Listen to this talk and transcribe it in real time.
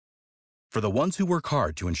For the ones who work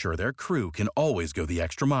hard to ensure their crew can always go the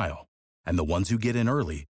extra mile, and the ones who get in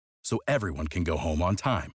early so everyone can go home on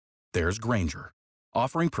time, there's Grainger,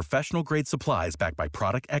 offering professional-grade supplies backed by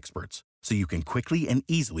product experts so you can quickly and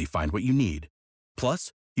easily find what you need.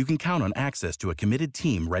 Plus, you can count on access to a committed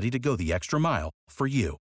team ready to go the extra mile for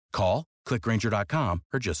you. Call, click Grainger.com,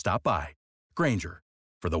 or just stop by. Grainger,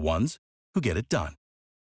 for the ones who get it done.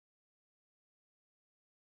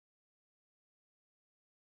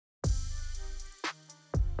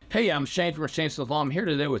 Hey, I'm Shane from Shane's Law. I'm here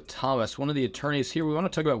today with Thomas, one of the attorneys here. We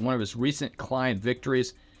want to talk about one of his recent client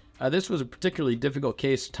victories. This was a particularly difficult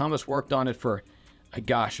case. Thomas worked on it for,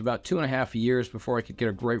 about 2.5 years before I could get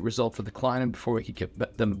a great result for the client and before we could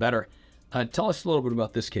get them better. Tell us a little bit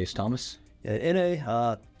about this case, Thomas.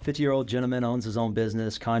 A 50-year-old gentleman owns his own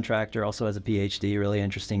business, contractor, also has a PhD, really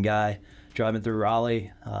interesting guy. Driving through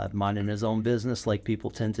Raleigh, minding his own business like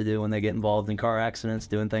people tend to do when they get involved in car accidents,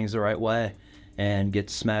 doing things the right way, and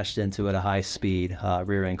gets smashed into at a high speed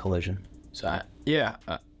rear-end collision. So,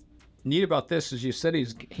 neat about this is you said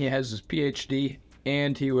he has his PhD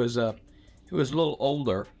and he was a little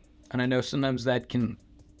older, and I know sometimes that can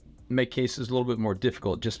make cases a little bit more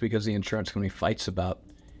difficult just because the insurance company fights about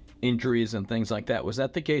injuries and things like that. Was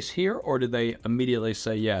that the case here, or did they immediately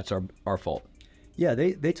say, yeah, it's our fault? Yeah,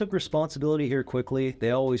 they took responsibility here quickly.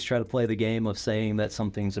 They always try to play the game of saying that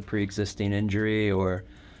something's a pre-existing injury or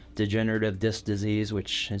degenerative disc disease,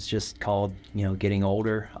 which is just called, getting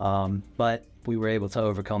older. But we were able to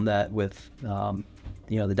overcome that with,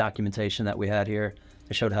 the documentation that we had here.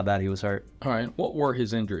 It showed how bad he was hurt. All right. What were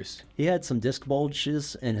his injuries? He had some disc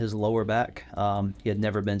bulges in his lower back. He had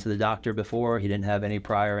never been to the doctor before. He didn't have any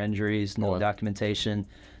prior injuries, no documentation,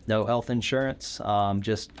 no health insurance.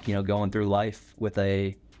 Just, going through life with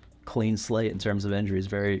a clean slate in terms of injuries.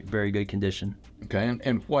 Very, very good condition. Okay.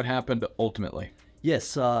 And what happened ultimately?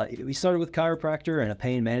 Yes, we started with chiropractor and a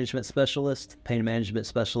pain management specialist. Pain management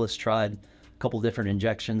specialist tried a couple different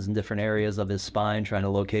injections in different areas of his spine, trying to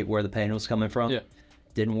locate where the pain was coming from. Yeah.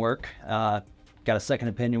 Didn't work. Got a second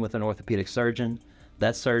opinion with an orthopedic surgeon.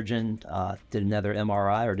 That surgeon did another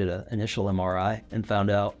MRI or did an initial MRI and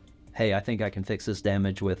found out, hey, I think I can fix this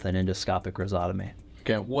damage with an endoscopic rhizotomy.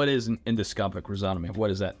 Okay, what is an endoscopic rhizotomy?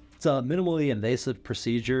 What is that? It's a minimally invasive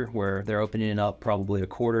procedure where they're opening up probably a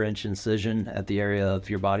 1/4-inch incision at the area of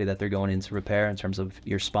your body that they're going in to repair in terms of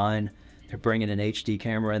your spine. They're bringing an HD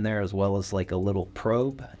camera in there as well as like a little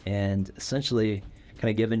probe and essentially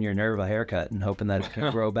kind of giving your nerve a haircut and hoping that it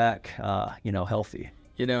can grow back, healthy.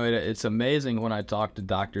 It's amazing when I talk to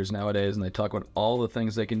doctors nowadays and they talk about all the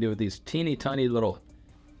things they can do with these teeny tiny little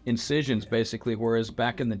incisions, basically, whereas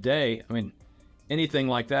back in the day, anything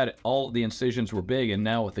like that, all the incisions were big, and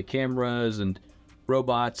now with the cameras and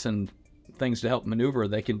robots and things to help maneuver,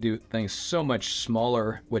 they can do things so much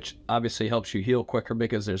smaller, which obviously helps you heal quicker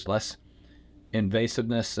because there's less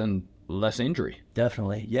invasiveness and less injury.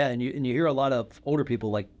 Definitely. Yeah, and you hear a lot of older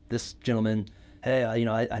people like this gentleman, hey,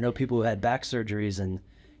 I know people who had back surgeries and,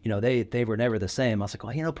 they were never the same. I was like,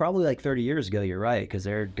 well, probably like 30 years ago, you're right, because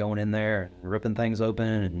they're going in there and ripping things open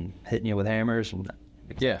and hitting you with hammers and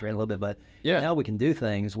a little bit, but now we can do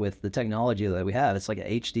things with the technology that we have. It's like an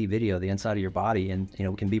HD video of the inside of your body, and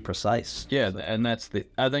we can be precise. Yeah, and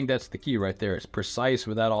I think that's the key right there. It's precise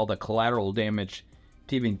without all the collateral damage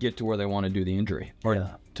to even get to where they want to do the injury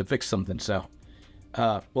or to fix something. So,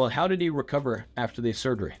 how did he recover after the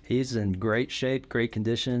surgery? He's in great shape, great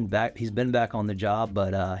condition. He's been back on the job,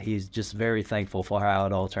 but he's just very thankful for how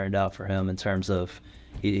it all turned out for him in terms of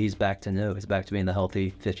he's back to new. He's back to being the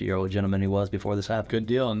healthy 50-year-old gentleman he was before this happened. Good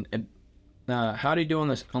deal. And how did he do on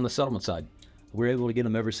the settlement side? We were able to get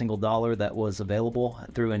him every single dollar that was available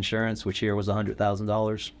through insurance, which here was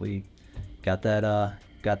 $100,000. We got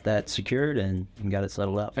that secured and got it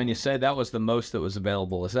settled up. And you say that was the most that was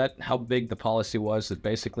available. Is that how big the policy was that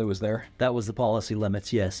basically was there? That was the policy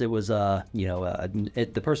limits, yes. It was,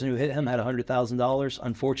 the person who hit him had $100,000.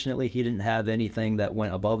 Unfortunately, he didn't have anything that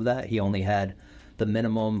went above that. He only had the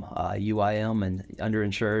minimum UIM and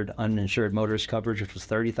uninsured motorist coverage, which was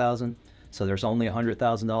 $30,000. So there's only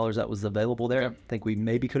 $100,000 that was available there. Yep. I think we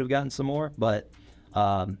maybe could have gotten some more, but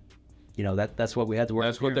that's what we had to work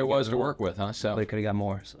with. That's what there was to work with, huh? So we could have got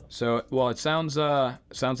more. So it sounds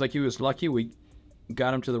like he was lucky. We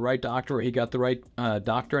got him to the right doctor, or he got the right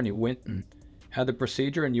doctor, and he went and had the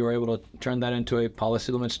procedure, and you were able to turn that into a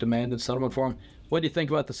policy limits demand and settlement for him. What do you think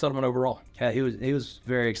about the settlement overall? Yeah, he was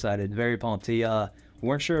very excited, very pumped. We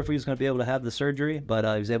weren't sure if he was going to be able to have the surgery, but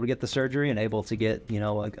he was able to get the surgery and able to get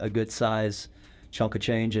a good size chunk of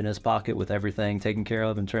change in his pocket with everything taken care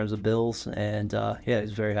of in terms of bills. And yeah,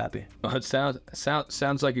 he's very happy. Well, it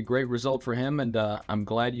sounds like a great result for him, and I'm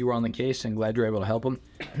glad you were on the case and glad you're able to help him.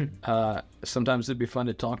 Sometimes it'd be fun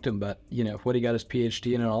to talk to him about, what he got his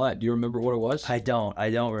PhD in and all that. Do you remember what it was? I don't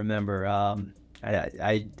remember.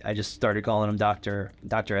 I just started calling him Dr.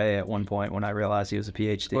 A at one point when I realized he was a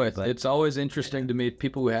PhD. Well, it's always interesting to meet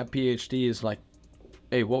people who have PhDs, like,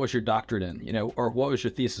 hey, what was your doctorate in? Or what was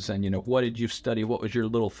your thesis in? What did you study? What was your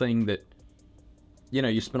little thing that,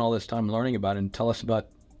 you spent all this time learning about, and tell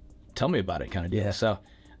me about it kind of deal. Yeah. So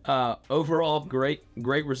overall, great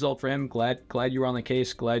result for him. Glad you were on the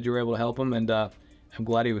case. Glad you were able to help him. And I'm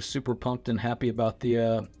glad he was super pumped and happy about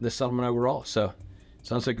the settlement overall. So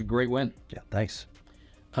sounds like a great win. Yeah, thanks.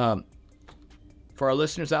 For our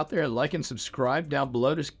listeners out there, like and subscribe down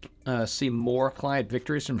below to see more client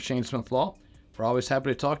victories from Shane Smith Law. We're always happy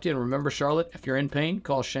to talk to you. And remember, Charlotte, if you're in pain,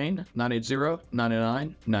 call Shane,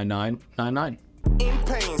 980-99-9999. In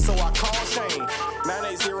pain, so I call Shane,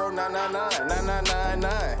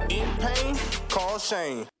 980-999-9999. In pain, call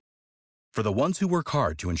Shane. For the ones who work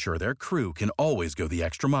hard to ensure their crew can always go the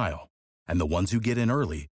extra mile, and the ones who get in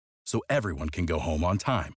early so everyone can go home on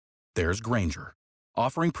time, there's Grainger,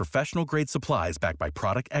 offering professional-grade supplies backed by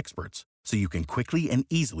product experts so you can quickly and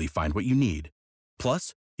easily find what you need.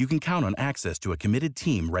 Plus, you can count on access to a committed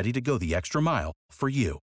team ready to go the extra mile for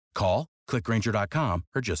you. Call, click Grainger.com,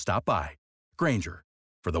 or just stop by. Grainger,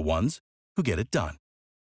 for the ones who get it done.